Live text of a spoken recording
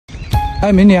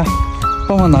哎，美女啊，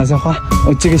帮忙拿一下花，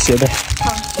我这个写的。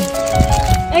好。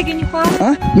哎，给你花。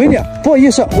啊，美女，不好意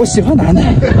思，我喜欢男的。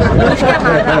你是干嘛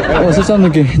的？我是专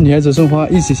门给女孩子送花，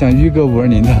一起想预个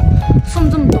520的。送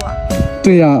这么多啊？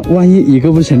对呀，万一一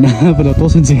个不成呢，不能多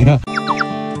送几个。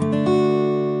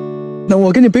那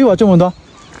我给你背吧，这么多。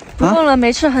不用了，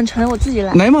没事，很沉，我自己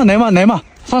来。来嘛，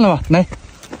上来吧，来。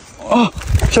哦，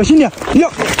小心点。呀，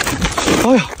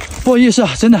哎呀，不好意思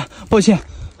啊，真的抱歉。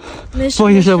没事，不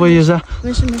好意思。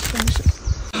没事。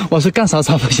我是干啥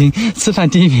不行，吃饭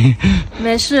第一名。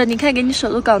没事，你看给你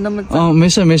手都搞那么脏。哦，没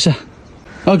事。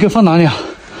哦，给放哪里啊？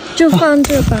就放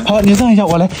这吧。好，你让一下，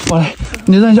我来，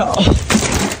你让一下。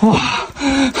哇，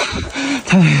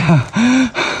太累了。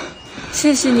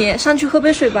谢谢你，上去喝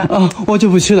杯水吧。啊，我就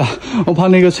不去了，我怕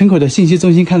那个村口的信息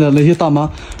中心看到那些大妈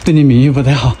对你名誉不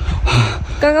太好。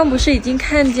刚刚不是已经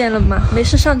看见了吗？没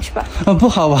事，上去吧。啊，不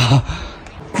好吧？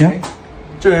呀，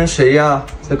这人谁呀？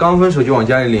才刚分手就往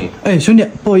家里领。哎，兄弟，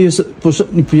不好意思，不是，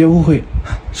你不要误会。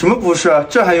什么不是？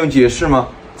这还用解释吗？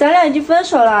咱俩已经分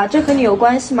手了，这和你有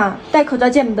关系吗？戴口罩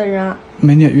见不得人啊。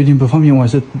美女，有点不方便，我还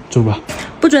是走吧。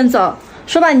不准走，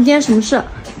说吧，你今天什么事？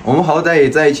我们好歹也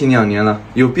在一起2年了，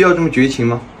有必要这么绝情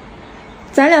吗？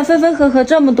咱俩分分合合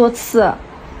这么多次，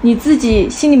你自己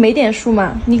心里没点数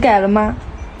吗？你改了吗？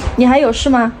你还有事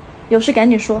吗？有事赶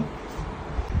紧说。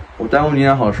我耽误你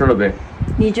俩好事了呗。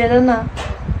你觉得呢？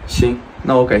行，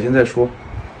那我改天再说。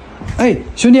哎，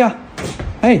兄弟啊，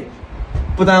哎，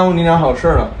不耽误你俩好事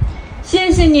了。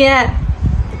谢谢你，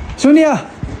兄弟啊。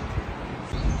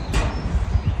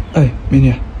哎，美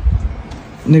女，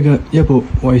那个要不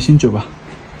我也先走吧。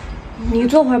你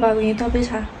坐会儿吧，我给你倒杯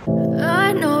茶。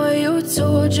I know you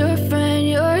told your friend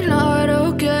you're not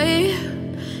okay,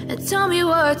 and tell me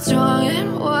what's wrong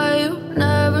and why you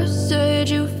never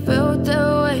said you felt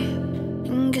that way.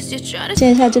 Guess you're trying to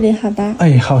见一下这里好吧？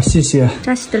哎，好，谢谢。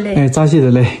扎西的嘞。哎，扎西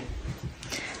的嘞。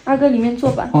二哥里面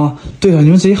坐吧。啊，对了，你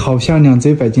们这里好漂亮，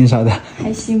这些白金啥的。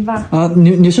还行吧。啊，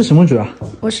你是什么族啊？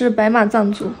我是白马藏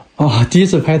族。哦，第一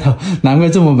次拍头，难怪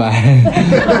这么白。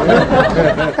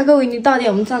二哥，我给你倒点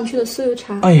我们藏区的酥油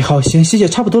茶。哎，好，行，谢谢，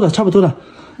差不多了。啊，差不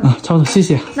多，谢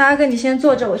谢。那二哥你先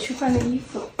坐着，我去换个衣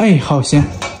服。哎，好，行。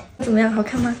怎么样，好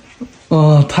看吗？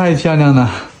哦，太漂亮了。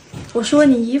我说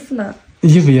你衣服呢？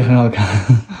衣服也很好看。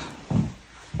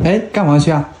哎，干嘛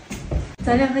去啊？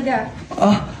咱俩喝点儿。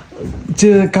啊，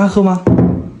这干喝吗？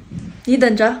你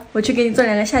等着，我去给你做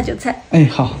2个下酒菜。哎，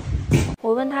好。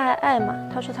我问他还爱吗？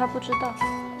他说他不知道。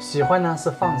喜欢呢是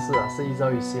放肆，是一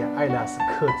朝一夕；爱呢是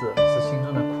克制，是心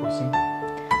中的苦心。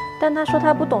但他说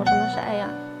他不懂什么是爱呀。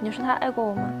你说他爱过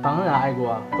我吗？当然爱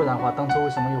过啊，不然的话当初为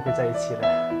什么又会在一起呢？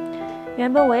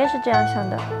原本我也是这样想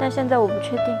的，但现在我不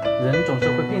确定。人总是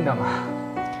会变的嘛。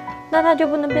那他就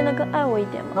不能变得更爱我一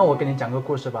点吗？那我给你讲个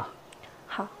故事吧。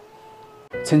好。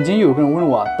曾经有个人问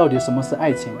我到底什么是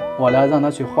爱情，我呢让他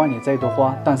去花你再多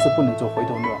花，但是不能走回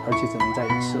头路，而且只能在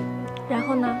一次。然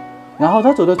后呢？然后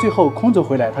他走到最后空着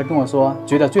回来，他跟我说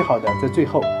觉得最好的在最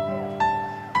后。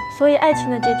所以爱情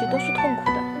的结局都是痛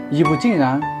苦的。一不尽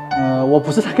然。我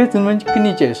不知道该怎么跟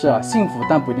你解释啊，幸福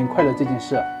但不一定快乐这件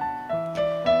事。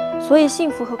所以幸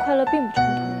福和快乐并不冲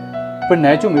突。本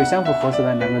来就没有相互合适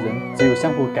的2个人，只有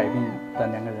相互改变的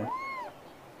2个人。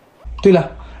对了，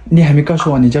你还没告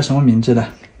诉我你叫什么名字呢？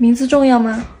名字重要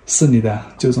吗？是你的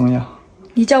就重要。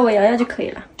你叫我瑶瑶就可以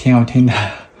了。挺好听的。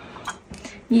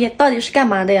你到底是干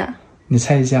嘛的呀？你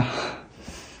猜一下。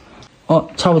哦，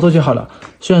差不多就好了。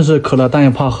虽然是渴了，但也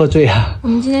怕喝醉啊。我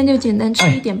们今天就简单吃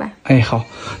一点吧。哎，好，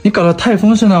你搞得太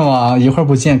丰盛了嘛，一会儿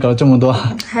不见，搞了这么多。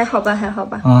还好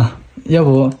吧。啊，要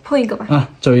不碰一个吧。啊，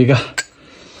走一个。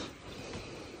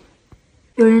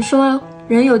有人说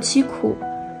人有7苦：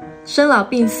生老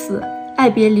病死、爱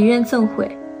别离怨憎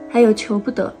会，还有求不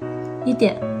得。一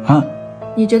点啊，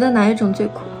你觉得哪一种最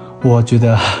苦？我觉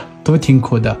得都挺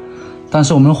苦的，但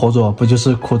是我们活着不就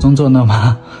是苦中作乐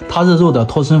吗？他日入的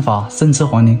脱身法，生吃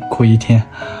黄连苦1天。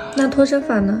那脱身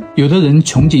法呢？有的人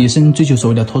穷极一生追求所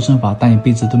谓的脱身法，但一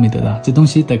辈子都没得到，这东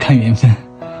西得看缘分。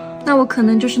那我可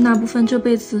能就是那部分这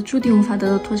辈子注定无法得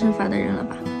到脱身法的人了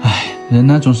吧？唉，人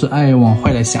呢总是爱往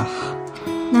坏了想。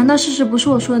难道事实不是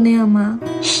我说的那样吗？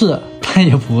是，但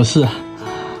也不是。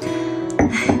唉，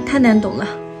太难懂了。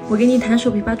我给你弹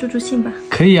首琵琶助助兴吧。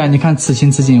可以啊，你看此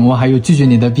情此景，我还有拒绝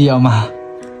你的必要吗？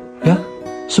呀，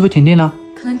是不是停电了？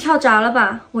可能跳闸了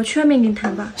吧，我去外面给你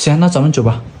弹吧。行，那咱们走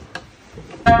吧。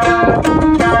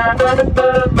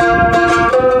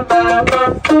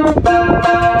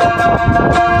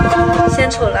献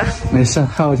丑了。没事，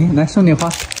还好听。来，送你花。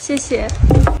谢谢。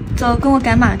走，跟我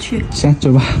赶马去。行，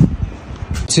走吧。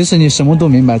其实你什么都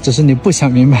明白，只是你不想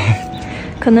明白。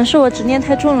可能是我执念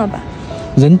太重了吧。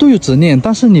人都有执念，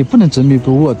但是你不能执迷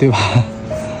不悟，对吧？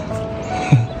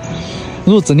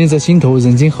若执念在心头，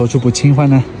人间何处不清欢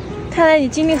呢？看来你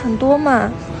经历很多嘛。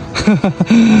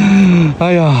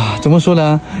哎呀，怎么说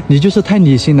呢？你就是太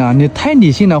理性了，你太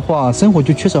理性的话，生活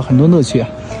就缺少很多乐趣啊。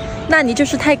那你就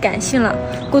是太感性了，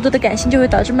过多的感性就会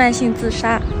导致慢性自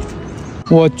杀。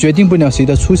我决定不了谁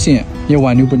的出现，也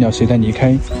挽留不了谁的离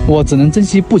开，我只能珍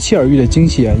惜不期而遇的惊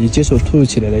喜啊，也接受突如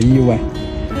其来的意外。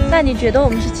那你觉得我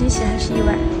们是惊喜还是意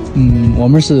外？我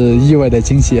们是意外的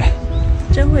惊喜。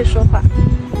真会说话。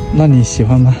那你喜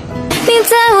欢吗？你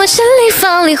在我心里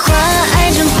放梨花，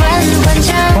爱正缓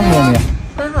加关好了没？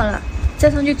关好了，再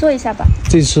上去坐一下吧。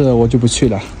这次我就不去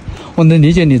了。我能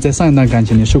理解你在上一段感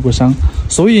情里受过伤，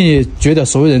所以觉得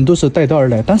所有人都是带刀而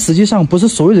来，但实际上不是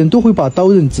所有人都会把刀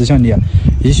刃指向你，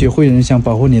也许会有人想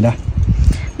保护你的。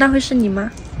那会是你吗？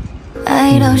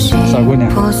傻姑娘，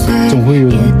总会有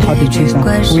人踏遍千山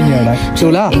为你而来。走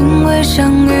了。因为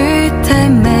相遇太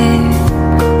美，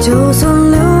就算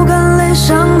流干泪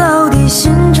伤到底，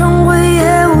心成灰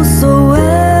也无所谓。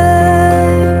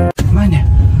慢点，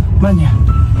慢点。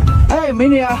哎，美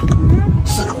女啊，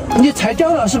是你裁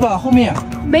掉了是吧？后面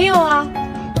没有啊。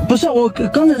不是，我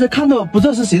刚才才看到，不知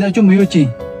道是谁的就没有紧。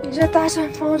你这搭讪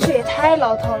方式也太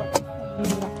老套了。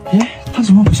哎，他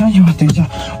怎么不相信我？等一下，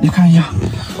你看一下。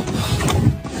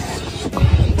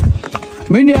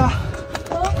美女啊，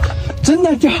真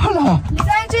的掉了！你再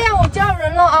这样，我叫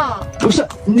人了啊！不是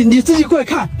你自己过来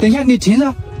看，等一下你停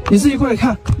着，你自己过来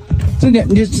看，这里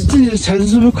你自己的材质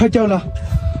是不是快掉了？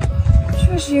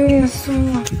确实有点松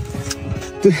了。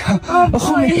对呀、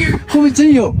后面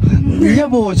真有，要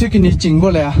不我去给你紧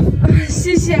过来啊？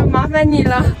谢谢，麻烦你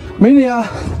了。美女啊，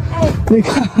你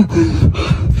看，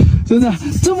真的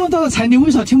这么大的彩，你为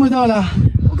啥听不到呢？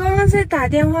我刚刚在打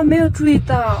电话，没有注意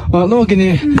到。啊，那我给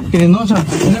你弄上，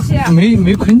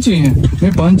没捆紧，没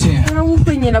绑紧。刚刚误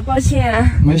会你了，抱歉。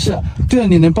没事。对了，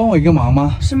你能帮我一个忙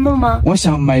吗？什么忙？我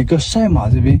想买个赛马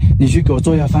这边，你去给我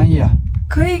做一下翻译啊。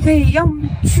可以，要不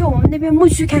去我们那边牧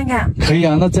区看看？可以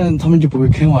啊，那这样他们就不会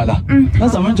坑我了。那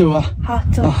咱们走吧。好，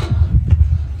走。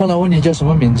忘了问你叫什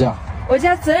么名字啊？我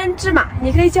叫责任制嘛，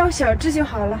你可以叫我小智就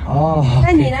好了。哦。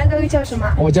那你呢，哥哥叫什么？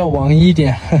我叫王一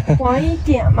点。王一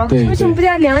点嘛？对。为什么不叫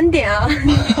2点啊？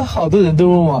好多人都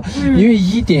问我，因为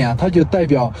一点啊，它就代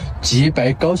表洁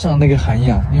白高尚那个涵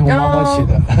养，因为我妈妈起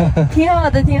的。挺好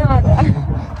的，挺好的。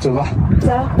走吧。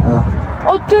走。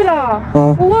哦，对了，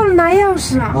我忘了拿钥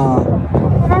匙了。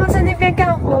我妈妈在那边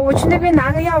干活，我去那边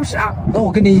拿个钥匙啊。那我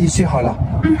跟你一起去好了。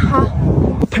好。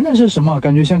喷的是什么？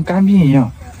感觉像干冰一样。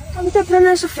他们这喷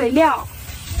的是肥料。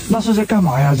那是在干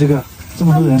嘛呀？这个这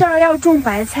么多人。这儿要种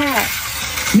白菜。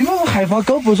你们海拔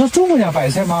高，不是种不了白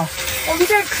菜吗？我们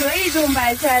这儿可以种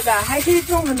白菜的，还可以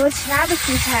种很多其他的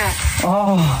蔬菜。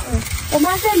我妈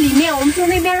在里面，我们从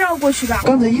那边绕过去吧。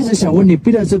刚才一直想问你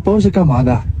背的这包是干嘛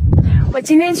的？我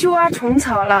今天去挖虫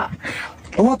草了。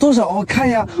挖多少？我看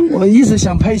呀，我一直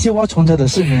想拍一些挖虫草的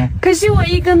视频，可惜我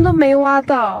一根都没挖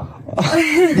到。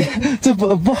这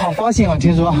不好发现啊，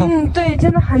听说。对，真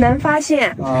的很难发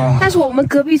现。但是我们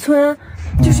隔壁村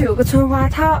就是有个村花，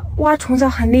她挖虫草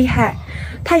很厉害，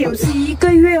她有次1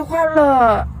个月花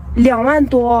了2万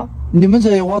多。你们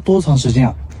这挖多长时间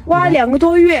啊？挖2个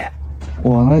多月。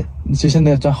哇，那你就现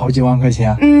在赚好几万块钱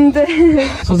啊？对。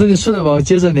从这里出来吧，我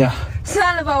接着你啊。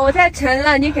算了吧，我太沉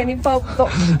了，你肯定抱不动。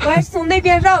我还是从那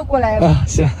边绕过来了。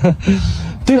行。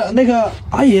对了，那个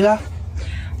阿姨呢？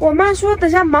我妈说等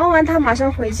下忙完她马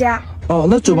上回家。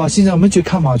那走吧，现在我们去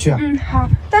看马去啊。好，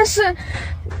但是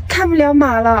看不了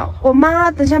马了。我妈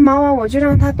等下忙完我就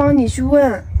让她帮你去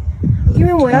问，因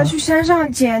为我要去山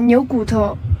上捡牛骨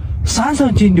头。山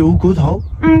上捡牛骨头？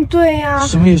对呀。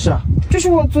什么意思啊？就是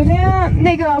我昨天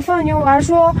那个放牛娃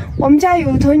说，我们家有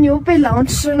一头牛被狼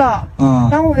吃了，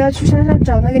然后我要去山上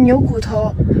找那个牛骨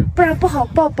头，不然不好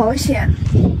报保险。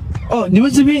你们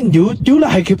这边牛丢了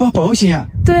还可以报保险啊？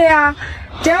对呀，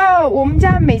只要我们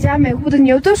家每家每户的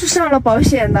牛都是上了保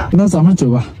险的。那咱们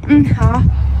走吧。好，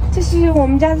这是我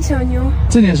们家的小牛。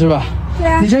这里是吧？对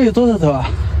啊。你家有多少头啊？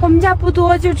我们家不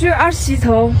多，就只有20几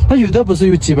头。那有的不是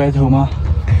有几百头吗？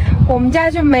我们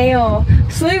家就没有，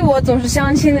所以我总是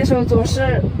相亲的时候总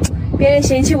是别人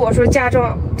嫌弃我说嫁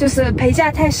妆就是陪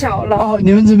嫁太少了。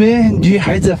你们这边女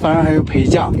孩子反而还有陪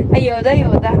嫁？有的，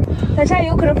等下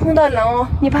有可能碰到狼哦，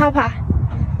你怕不怕？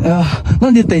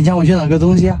那你等一下我去拿个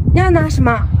东西啊。你要拿什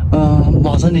么？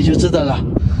马上你就知道了。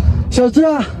小智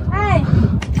啊。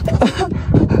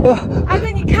阿哥，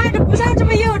你看着不像这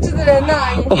么幼稚的人呢。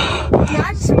你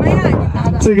拿着什么呀？你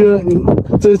拿的？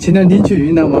这是前2天去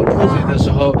云南玩泼水的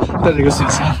时候带了个水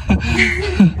枪。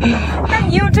那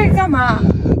你用这个干嘛？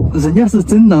人家是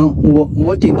真郎，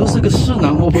我顶多是个侍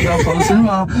郎，我不敢防身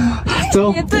吗？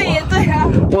走，也对啊。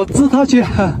我自他去，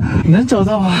能找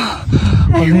到吗？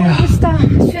好累啊！不知道，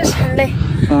确实很累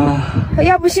啊。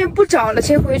要不先不找了，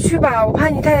先回去吧，我怕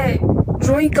你太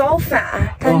容易高反，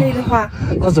太累的话。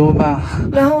那怎么办？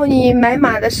然后你买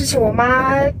马的事情，我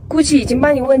妈估计已经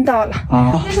帮你问到了。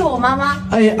啊，这是我妈妈。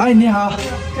哎，你好。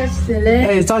这是嘞。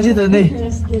哎，早些的嘞。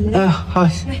哎，好，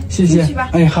谢谢。去吧。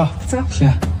哎，好，走。行。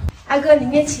阿哥，里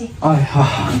面请。哎，好。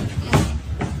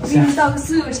我给你倒个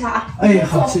酥油茶。哎，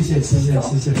好，谢谢。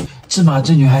芝麻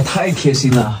这女孩太贴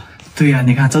心了。对呀，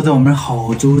你看招待我们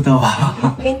好周到啊！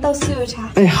我给你倒酥油茶。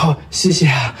哎，好，谢谢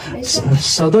啊。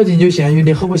少倒点就行，有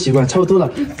点喝不习惯，差不多了，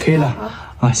可以了。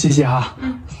啊，谢谢哈。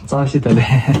早些的嘞。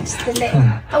是的嘞。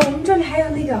我们这里还有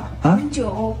那个红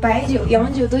酒、白酒、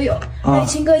洋酒都有，还有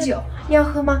青稞酒，你要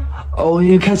喝吗？哦，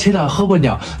也开车了，喝不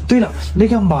了。对了，那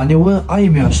个马你问阿姨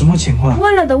没有？什么情况？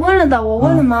问了的，我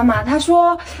问了妈妈，她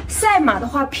说赛马的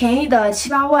话便宜的7、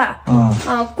8万，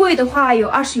贵的话有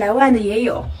20来万的也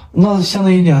有。那相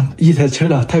当于一台车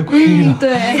了，太贵了。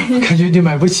对，感觉你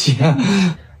买不起啊。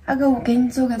阿哥，我给你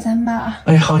做个糌粑。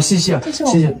哎，好，谢谢，这是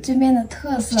我们这边的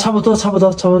特色。差不多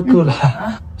够了。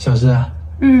小志，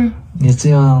你这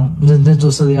样认真做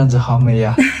事的样子好美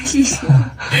呀。谢谢。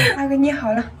阿哥，捏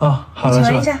好了。哦，好了是吧？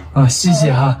尝一下。啊，谢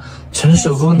谢哈，纯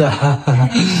手工的。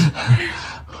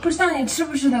不知道你吃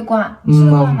不吃得惯？吃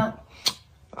得惯吗？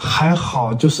还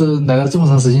好，就是来了这么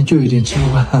长时间就有点吃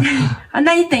不惯。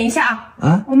那你等一下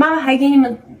啊！我妈妈还给你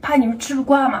们，怕你们吃不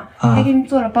惯嘛，还给你们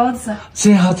做了包子。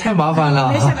这样太麻烦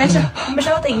了。没事，你们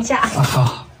稍等一下。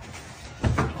好，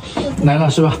来了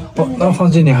是吧？那我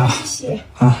放这里哈。谢谢。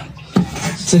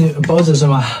这里包子是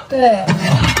吗？对，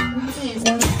你们自己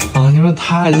蒸。你们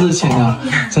太热情了，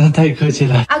真的太客气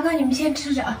了。阿哥，你们先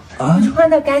吃着我去换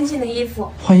套干净的衣服。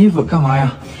换衣服干嘛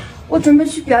呀？我准备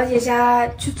去表姐家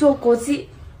去做果子。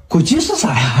果鸡是啥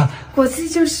呀？果子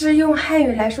就是用汉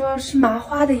语来说是麻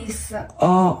花的意思。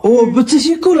不，这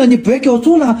些够了，你不要给我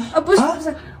做了。不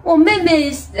是，我妹妹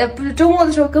不是周末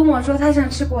的时候跟我说她想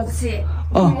吃果子鸡，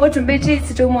我准备这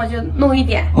次周末就弄一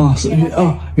点。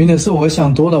原来是我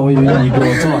想多了，我以为你给我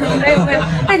做。没有，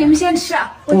那你们先吃啊。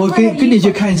我跟你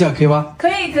去看一下，可以吗？可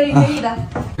以的。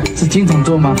是经常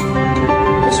做吗？不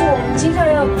是，我们经常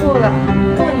要做的，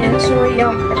过年的时候也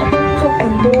要做很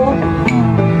多。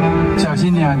小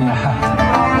心点啊你。没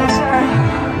事。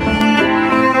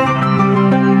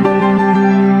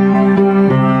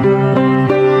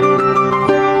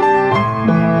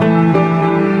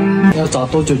要炸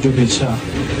多久就可以吃啊？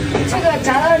这个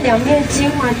炸到两面金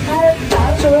黄，它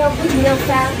炸的时候要不停的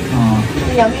翻。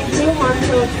两面金黄的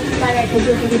时候，大概就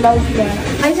可以捞出来了。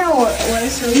看一下我的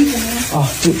手艺怎么样？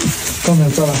这刚才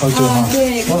炸了好久啊。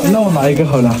对。那我拿一个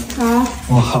好了。好。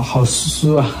哇，好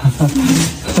酥啊。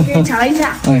给你尝一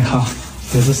下。哎，好。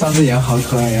也是3只羊，好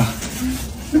可爱呀。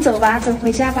那走吧，走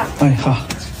回家吧。哎，好。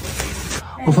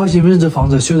我发现你们这房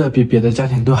子修的比别的家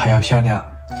庭都还要漂亮。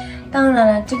当然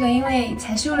了，这个因为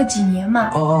才修了几年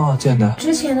嘛。这样的。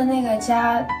之前的那个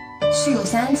家是有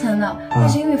3层的，但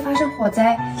是因为发生火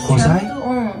灾。火灾？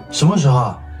什么时候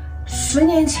啊？10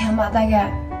年前吧，大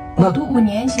概。那都5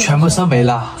年前。全部烧没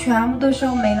了。全部都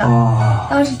烧没了。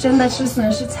当时真的是损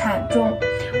失惨重。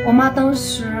我妈当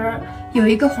时有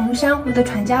一个红珊瑚的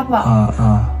传家宝。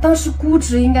当时估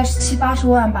值应该是70、80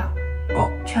万吧。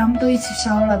全部都一起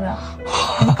烧了的。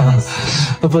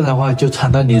那不然的话就传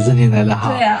到你这里来了哈。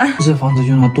对呀。这房子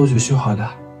用了多久修好的？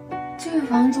这个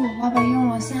房子我爸爸用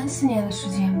了3、4年的时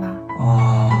间吧。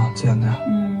这样的。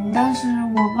当时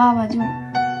我爸爸就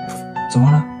怎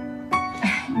么了？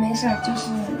没事，就是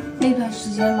那段时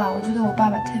间吧，我觉得我爸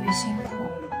爸特别辛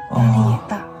苦，压力也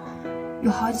大，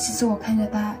有好几次我看着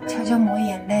他悄悄抹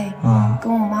眼泪，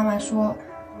跟我妈妈说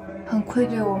很愧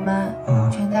对我们，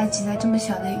全家挤在这么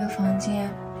小的一个房间，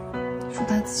说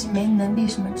他自己没能力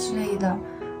什么之类的，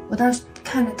我当时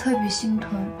看着特别心疼。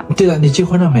对了，你结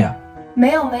婚了没有？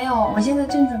没有，我现在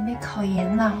正准备考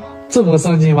研呢。这么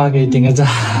上进吗？给你点个赞。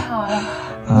好了。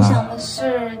我想的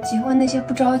是结婚那些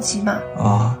不着急嘛，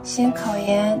先考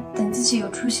研，等自己有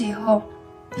出息以后，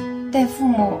带父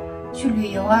母去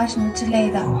旅游啊什么之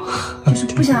类的，就是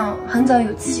不想很早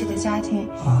有自己的家庭，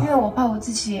因为我怕我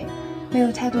自己没有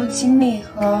太多精力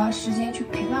和时间去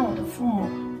陪伴我的父母。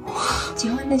结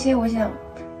婚那些我想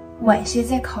晚些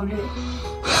再考虑。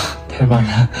太棒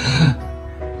了。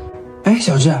哎，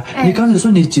小志，你刚才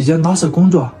说你姐在拉萨工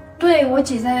作？对，我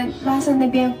姐在拉萨那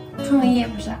边创业，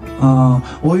不是？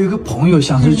我有个朋友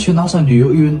想着去拉萨旅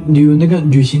游，你有那个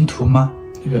旅行图吗？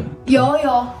这个有，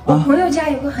我朋友家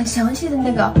有个很详细的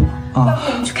那个，要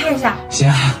不我们去看一下？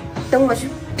行。等我去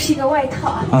披个外套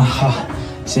啊。好，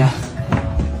行。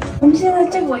我们现在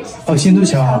这个新都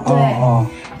桥对。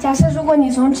假设如果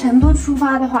你从成都出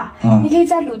发的话，你可以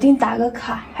在泸定打个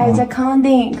卡，还有在康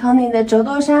定的折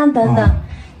多山等等，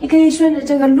你可以顺着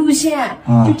这个路线，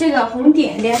就这个红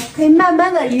点点，可以慢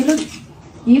慢的沿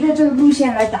着这个路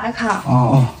线来打卡。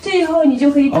最后你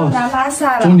就可以到达拉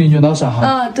萨了。终点就拉萨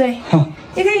哈。对。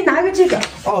你可以拿个这个。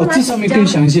这上面更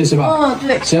详细是吧？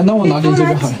对。行，那我拿点这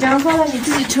个好。几张放在你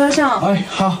自己车上。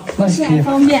好，那可以。很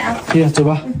方便啊。可以，走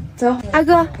吧。走，阿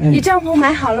哥，你帐篷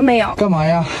买好了没有？干嘛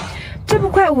呀？这不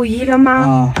快5一了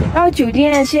吗？然后酒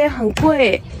店现在很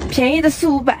贵，便宜的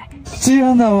400-500。这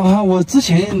样的吗？我之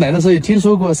前来的时候也听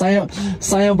说过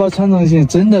318川藏线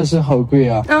真的是好贵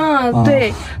啊。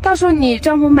对，到时候你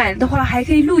帐篷买了的话还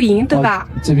可以露营，对吧？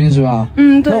这边是吧？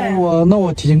对。那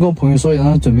我提前跟我朋友说，让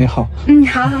他准备好。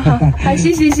好，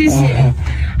谢谢。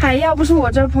要不是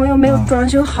我这朋友没有装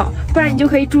修好，不然你就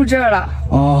可以住这儿了。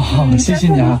好，谢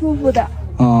谢你啊。舒服的。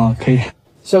可以。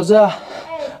小子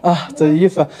这衣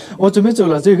服我准备走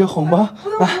了，这有个红包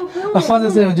放在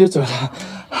这里我就走了。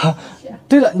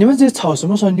对了，你们这草什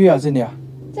么时候绿啊？这里啊？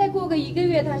再过个1个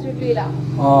月它就绿了。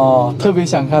特别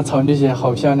想看草绿些，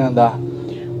好漂亮的。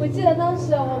我记得当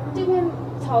时我们这片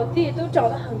草地都长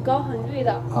得很高很绿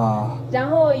的然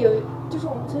后就是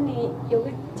我们村里有个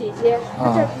姐姐，她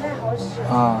这儿不太好使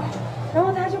然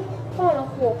后她就放了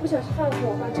火，不小心放火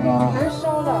把这边全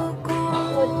烧了。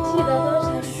我记得当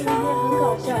时视频很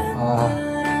搞笑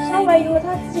烧完以后，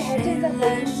他自己还站在火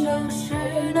炉边，还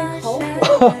在那边烤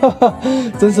火。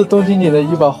真是冬天里的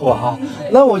一把火哈。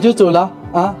那我就走了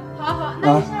好，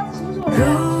那你下次什么时候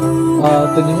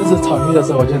来？等你们是草绿的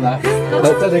时候我就来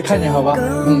这里看你好吧。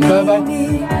拜拜。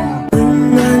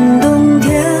冬天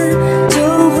就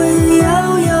会遥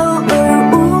遥而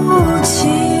无期。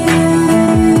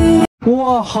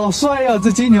哇，好帅呀，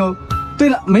这金牛。对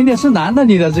了，美女是男的，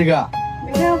你的这个。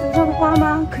没看到头上的花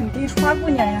吗？肯定是花姑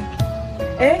娘呀。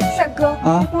帅哥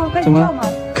帮我拍怎么照吗？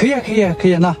可以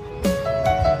那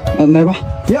来吧。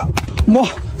哇，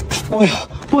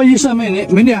不好意思美女，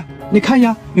你看一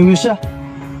下有没有事？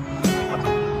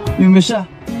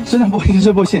真的不好意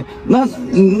思，抱歉。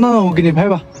那我给你拍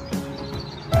吧。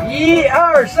1、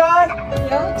2、3，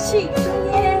有庆生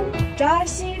烟，扎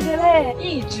西之泪，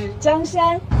一指江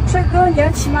山。帅哥，你要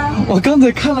骑吗？我刚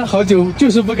才看了好久，就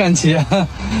是不敢骑。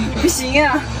不行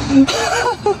啊。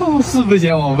是不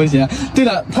行，我不行。对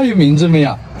了，他有名字没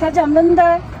有？他叫萌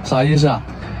哒。啥意思啊？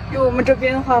用我们这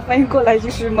边的话翻译过来就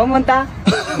是萌萌哒。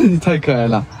你太可爱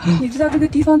了。你知道这个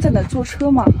地方在哪坐车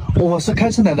吗？我是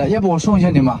开车来的，要不我送一下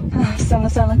你吗？算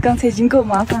了，刚才已经够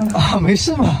麻烦了。没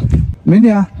事嘛。美女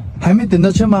啊，还没等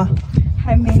到车吗？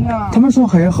还没呢。他们说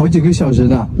还要好几个小时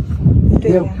的。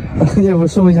对呀。要不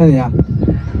送一下你啊？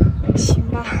行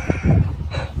吧。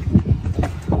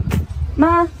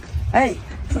妈，阿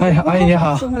姨你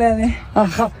好。送回来了。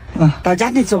好。到家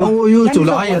里走吧。我又走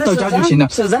了，阿姨到家就行了。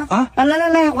手杖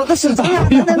来，我的手杖呀！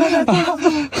来。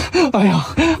哎呀，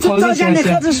到家里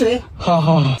喝着水。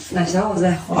好。来，小伙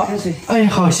子，喝开水。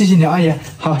好，谢谢你，阿姨。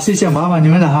好，谢谢，麻烦你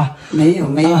们了哈。没有，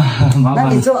麻烦。那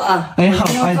你坐啊。好，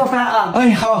阿姨。做饭啊。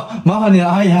好，麻烦你了，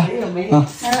阿姨。没有。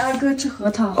来，阿哥吃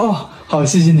核桃。好，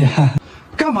谢谢你。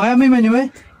干嘛呀，妹妹你们？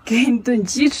给你炖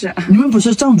鸡吃。你们不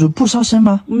是藏族不杀生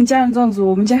吗？我们家人藏族，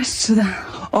我们家是吃的。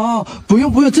不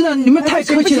用，真的，你们太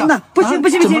客气了。不行，必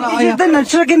须等着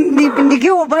吃，你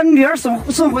给我把女儿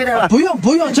送回来了。不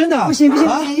用，真的。不行，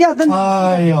要等。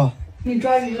哎呦，你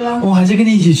抓鱼了？我还是跟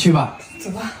你一起去吧。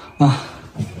走吧。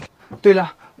对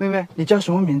了，妹妹，你叫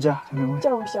什么名字啊？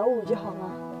叫我小五就好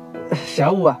了。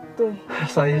小五啊？对。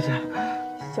啥意思？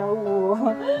小五，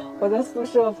我在宿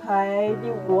舍排第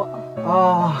5。叫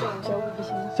我小五就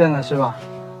行了。这样的是吧？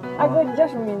阿哥，你叫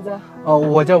什么名字？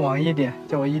我叫王一点，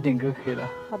叫我一点哥可以了。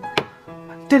好的。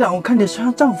对了，我看你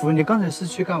穿藏服，你刚才是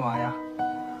去干嘛呀？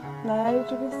来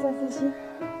这边散心。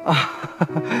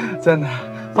真的？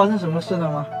发生什么事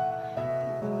了吗？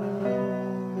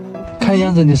看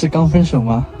样子你是刚分手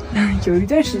吗？有一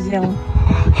段时间了。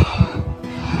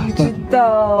你知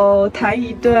道谈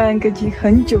一段感情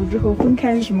很久之后分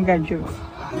开是什么感觉吗？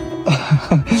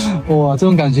这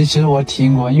种感觉其实我体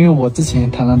验过，因为我之前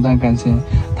谈了段感情，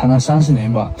谈了30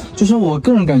年吧。就是我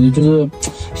个人感觉，就是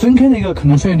分开那个可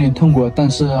能是有点痛苦，但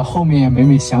是后面每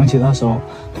每想起的时候，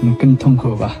可能更痛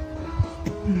苦吧。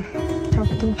差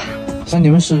不多吧。那你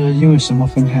们是因为什么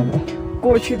分开的？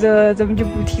过去的咱们就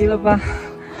不提了吧。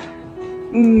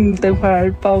等会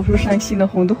儿把我说伤心了，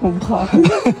哄都哄不好。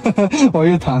我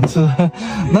有糖吃。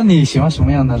那你喜欢什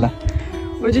么样的呢？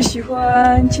我就喜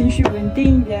欢情绪稳定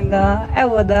一点的，爱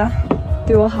我的，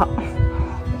对我好。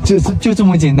就这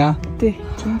么简单？对，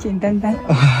简简单单。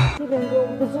这两个我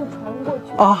们就传过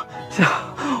去。啊，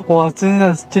哇，真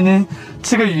的今天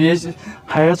这个雨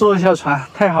还要坐一下船，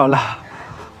太好了。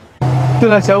对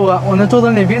了，小五，我能坐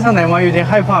到你边上来吗？有点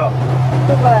害怕。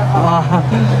坐过来吗？啊，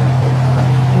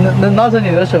能拉着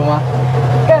你的手吗？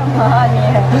干嘛你？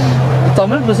咱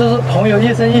们不是朋友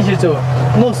一生一起走，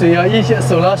落水要一起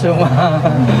手拉手吗？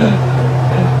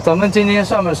咱们今天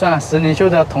算不算10年修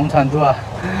的同船渡啊？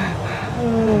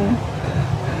嗯，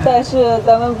但是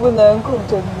咱们不能共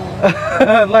枕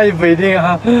溺。那也不一定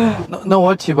啊。那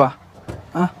我提吧，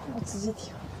啊？我自己提。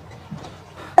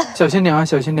小心点啊，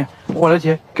小心点。我来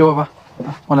提，给我吧。啊，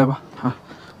我来吧。好，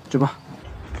走吧。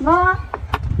妈，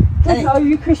这条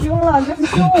鱼可凶了，这是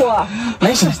凶我。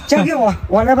没事，交给我，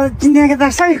我来把今天给它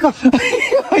上一个。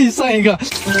哎，上一个。没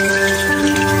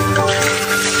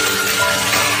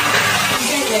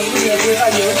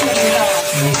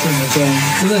事，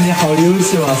知道你好优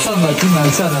秀啊，上到金南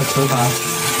下到厨房。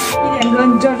一点哥，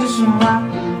你知道这是什么吗？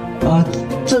啊，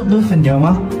这不是粉条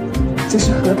吗？这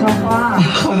是核桃花。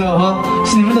核桃花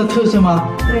是你们的特色吗？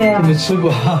对呀。没吃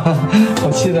过，好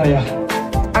期待呀！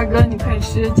二哥，你快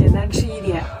吃，简单吃一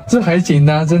点。这还简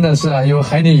单，真的是啊，有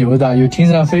海里游的，有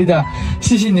天上飞的。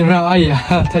谢谢你们阿姨，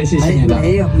太谢谢你了。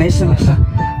没有，没事没事。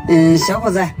小伙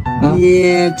子，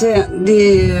你这样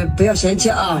你不要嫌弃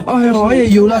啊。哎呦，阿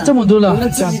姨有了这么多了，我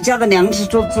们自己家的粮食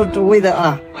做喂的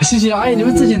啊。谢谢阿姨，你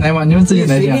们自己来嘛，你们自己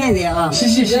来随便点啊。谢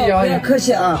谢阿姨，不要客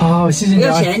气啊。好，谢谢你，不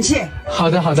要嫌弃。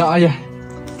好的，阿姨。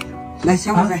来，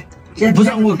小伙子。不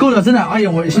是我够了，真的，阿姨，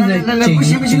我现在不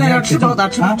行，要吃饱的，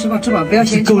吃饱，不要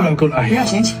嫌弃。够了，哎呀，不要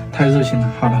嫌弃，太热情了。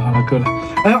好了，够了。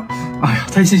哎呀，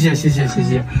太谢谢。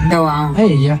小王，哎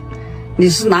呀，你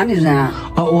是哪里人啊？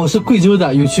啊，我是贵州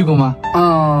的，有去过吗？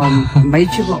哦，没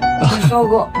去过，听说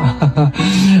过。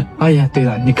哎呀，对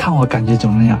了，你看我感觉怎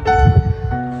么样？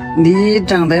你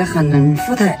长得很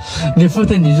富态。你富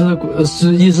态，你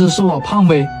是意思说我胖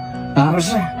呗？啊，不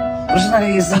是那个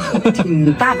意思，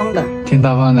挺大方的。挺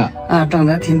大方的啊，长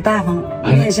得挺大方，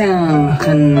面相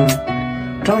很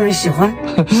招人喜欢。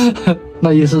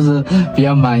那意思是比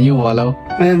较满意我喽？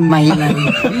满意，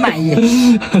很满意，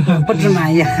不止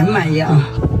满意，很满意啊。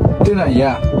对了，爷，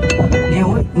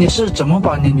你是怎么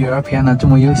把你女儿培养的这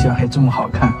么优秀，还这么好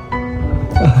看？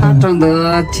她长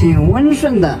得挺温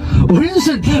顺的。温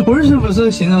顺不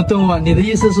是形容动物啊？你的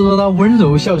意思是说她温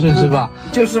柔孝顺是吧？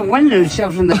就是温柔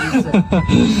孝顺的意思。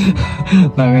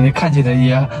那个你看起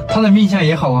来她的面相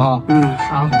也好哈。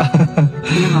好，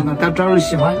挺好的，她招人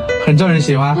喜欢。很招人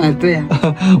喜欢。对呀。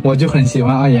我就很喜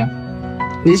欢阿姨。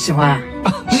你喜欢？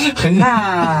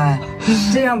那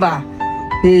这样吧，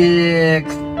你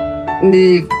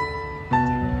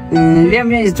愿不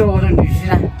愿意做我的女婿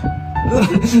呢？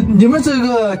你们这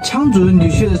个羌族女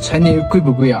婿的彩礼贵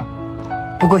不贵啊？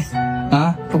不贵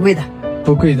啊，不贵的，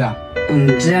不贵的。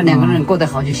只要两个人过得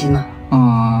好就行了。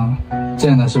这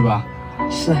样的是吧？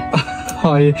是。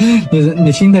阿姨，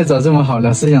你心态咋这么好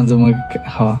了？思想这么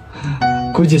好？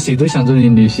估计谁都想做你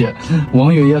女婿。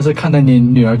网友要是看到你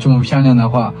女儿这么漂亮的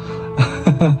话，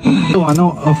完了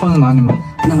我放在哪里嘛？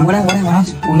那我来。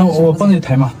那我帮你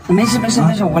抬嘛。没事，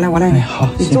我来。哎，好，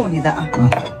你做你的啊。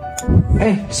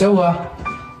哎，小五，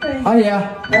阿姨，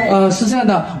是这样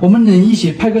的，我们能一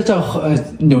起拍个照和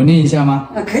留念一下吗？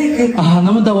可以啊，能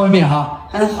不能到外面哈？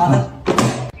好的。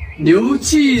牛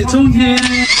气冲天。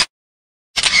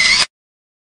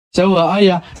小五，阿姨，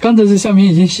刚才这相片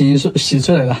已经洗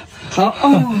出来了。好，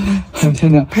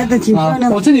真的拍的挺漂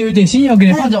亮的。我这里有点心意要给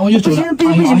你放着，我就走了。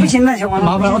不行了，小王，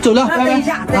麻烦我走了，拜拜。等一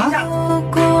下。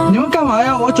你们干嘛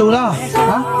呀？我走了啊。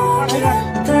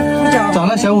咋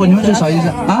了，小五？你们是啥意思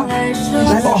啊？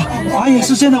阿姨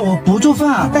是这样的，我不做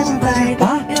饭。带上。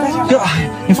啊？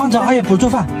你放着，阿姨不做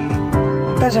饭。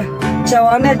带上。小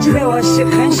王呢？记得我很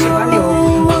喜欢你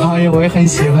哦。阿姨，我也很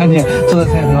喜欢你，做的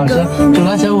菜很好吃。走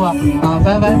了，小五啊，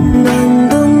拜拜。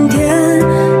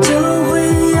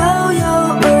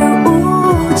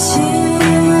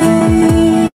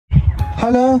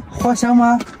Hello， 花香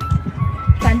吗？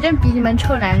反正比你们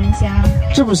臭男人香。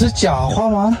这不是假花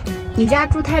吗？你家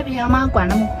住太平洋吗？管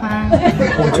那么宽？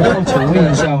我就好奇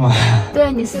问一下嘛。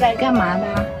对，你是来干嘛的？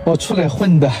我出来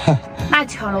混的。那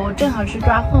巧了，我正好是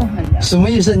抓混混的。什么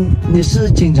意思？你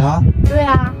是警察？对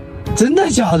啊。真的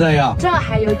假的呀？这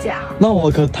还有假？那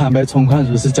我可坦白从宽，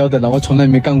如实交代了，我从来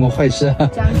没干过坏事。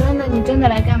讲真的，你真的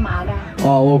来干嘛的？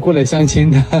我过来相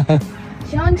亲的。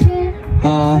相亲？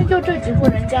啊？就这几户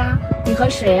人家，你和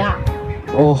谁啊？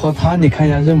我和他，你看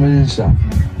一下认不认识啊？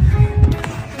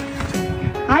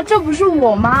啊，这不是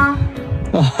我吗？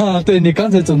对，你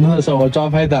刚才走路的时候我抓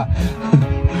拍的。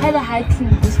拍的还挺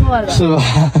不错的。是吧？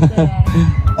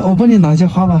我帮你拿一下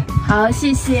花吧。好，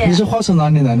谢谢。你是花从哪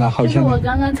里来的？好这是我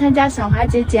刚刚参加赏花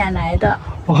节捡来的。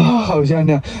哇，好漂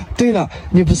亮！对了，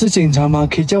你不是警察吗？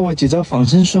可以教我几招防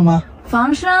身术吗？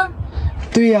防身？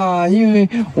对呀，因为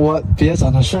我比较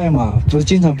长得帅嘛，不是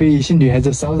经常被一些女孩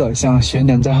子骚扰，想学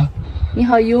2招。你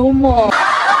好幽默。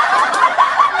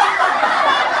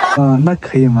那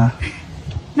可以吗？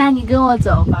那你跟我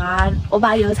走吧，我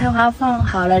把油菜花放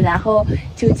好了，然后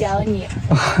就教你。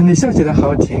你笑起来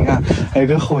好甜啊，还有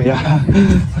个火呀。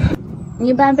你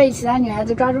一般被其他女孩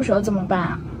子抓住手怎么办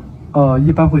啊？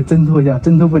一般会挣脱一下，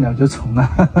挣脱不了就从了。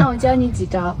那我教你几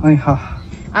招。哎，好。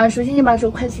首先你把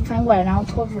手快速翻过来，然后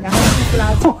托住，然后屁股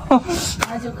拉走，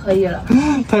然后就可以了。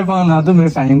太棒了，都没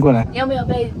反应过来。你有没有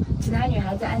被其他女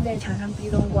孩子按在墙上逼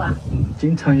动过啊？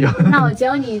经常有。那我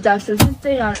教你一招，首先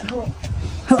这样，然后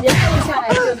直接跪下来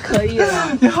就可以了。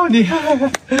你好厉害！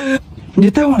你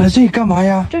带我来这里干嘛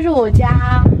呀？这是我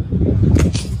家。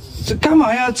这干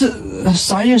嘛呀？这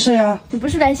啥意思呀？你不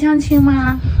是来相亲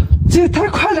吗？这也太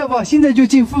快了吧！现在就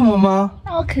见父母吗？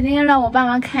那我肯定要让我爸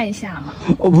妈看一下嘛。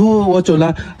不，我走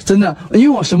了，真的，因为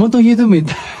我什么东西都没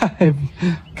带。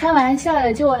开玩笑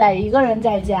的，就我俩一个人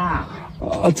在家。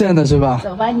这样的是吧？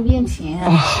走吧，你面前。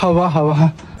好吧，好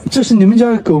吧。这是你们家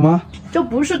的狗吗？这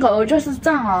不是狗，这是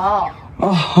藏獒。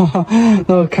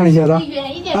那我看一下它。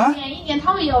远一点，远一点，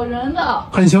它会咬人的。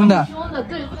很凶的。凶的，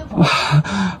对，快跑。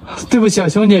对不起啊，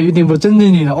兄弟，有点不针对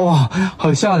你了。哇，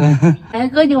好吓人。来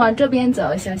哥，你往这边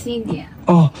走，小心一点。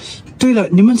对了，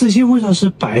你们这些为啥是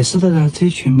白色的呢？这些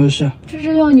全部是？这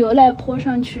是用牛奶泼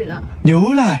上去的。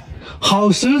牛奶，好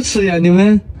奢侈呀！你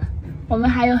们？我们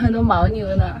还有很多牦牛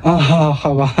呢。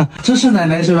好吧，这是奶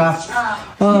奶是吧？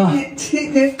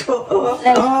亲你口。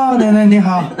奶奶你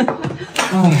好。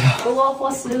哎呀，给我喝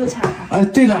石榴茶。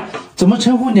对了，怎么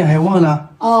称呼你还忘了？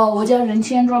我叫任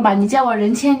谦桌吧，你叫我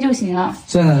任谦就行了。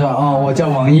这样的是吧？我叫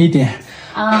王一点。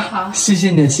好。谢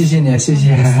谢你。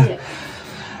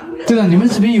对了，你们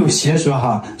这边有习俗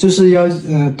哈，就是要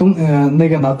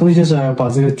拿东西时候把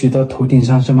这个举到头顶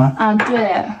上是吗？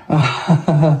对。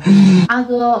阿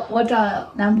哥，我找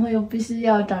男朋友必须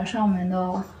要找上门的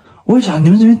哦。为啥你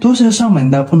们这边都是要上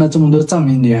门的？碰到这么多藏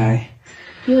民女孩？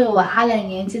因为我阿奶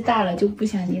年纪大了，就不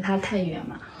想离她太远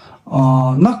嘛。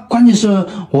那关键是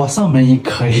我上门也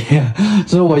可以，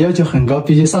所以我要求很高，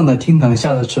必须上得厅堂，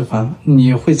下得厨房。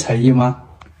你会才艺吗？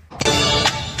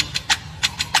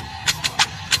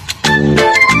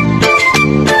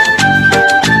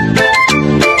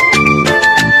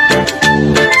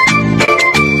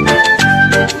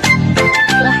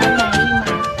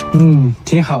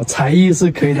挺好，才艺是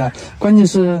可以的，关键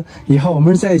是以后我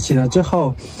们在一起了之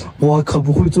后，我可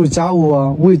不会做家务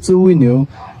啊，喂猪喂牛，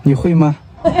你会吗？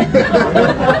哥，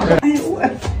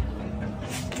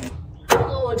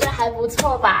我这还不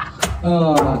错吧？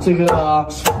这个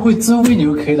喂猪喂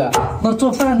牛可以的，那做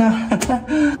饭呢？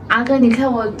阿哥，你看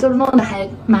我这弄的还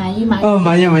满意吗？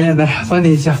满意，来帮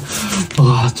你一下。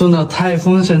哇，做的太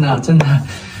丰盛了，真的。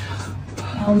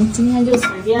我们今天就随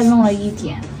便弄了一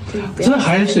点。这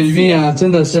还随便啊，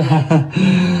真的是。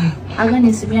阿哥，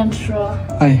你随便吃哦。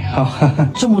好，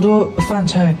这么多饭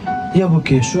菜，要不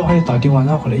给叔阿姨打电话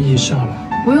让回来一起吃好了。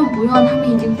不用，他们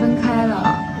已经分开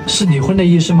了。是离婚的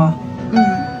意思吗？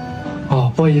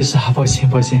不好意思啊，抱歉。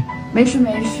没事，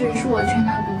是我劝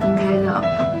他们分开的。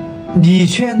你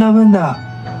劝他们的？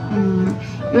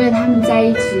因为他们在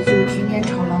一起就天天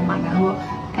吵闹嘛，然后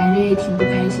感觉也挺不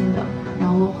开心的，然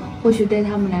后或许对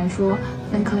他们来说，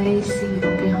分开是一种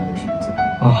更好的选择。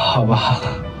好吧。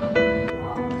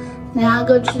来，阿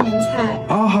哥吃点菜。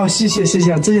好，谢谢，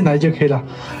自己来就可以了。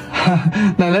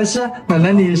奶奶吃，奶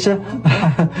奶你吃。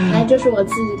来，这是我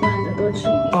自己灌的，多吃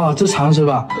一点。这尝是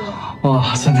吧？对。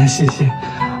真的谢谢。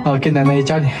给奶奶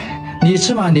加点。你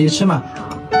吃嘛。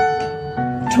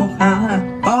抽汗。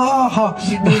好。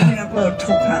你不要给我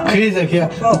抽汗。可以。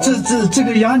这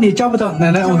个牙你夹不到，奶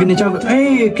奶我给你夹个。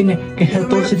给你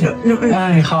多吃点。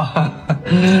好。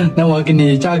那我给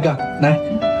你加个来。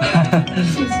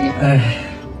谢谢。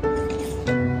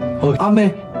阿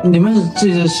妹，你们自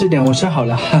己吃点，我吃好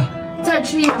了。再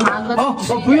吃一点吗，阿哥？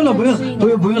不用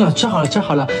了，吃好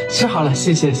了，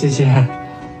谢谢。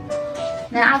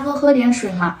来，阿哥喝点水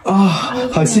嘛。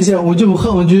好，谢谢，我就不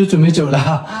喝，我就准备走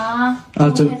了。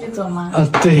今天就走吗？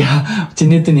对呀，今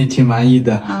天对你挺满意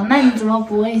的。那你怎么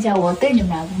不问一下我对你们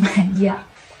俩不满意啊？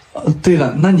对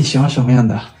了，那你喜欢什么样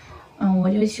的？我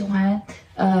就喜欢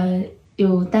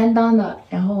有担当的，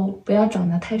然后不要长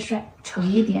得太帅，丑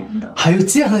一点的。还有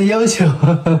这样的要求？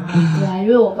对啊，因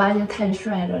为我爸就太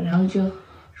帅了，然后就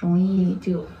容易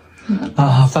就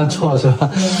啊，犯错是吧？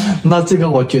那这个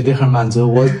我绝对很满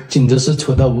足，我简直是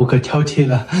丑到无可挑剔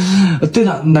了。对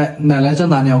了，奶奶在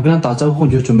哪里？我跟她打招呼，我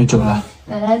就准备走了。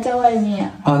奶奶在外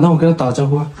面。啊，那我跟她打招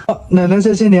呼。哦，奶奶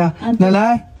在这里啊，奶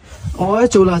奶。我要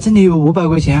走了，这里有500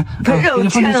块钱，给你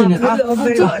放在这里啊！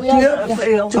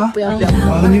不要，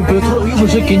你不要偷，又不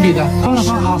是给你的，放了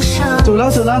放好，走了，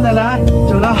奶奶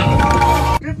走了。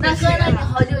大哥，那你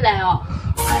好久来哦？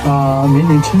明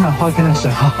年春暖花开的时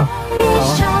候，好，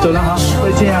走了哈，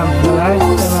再见。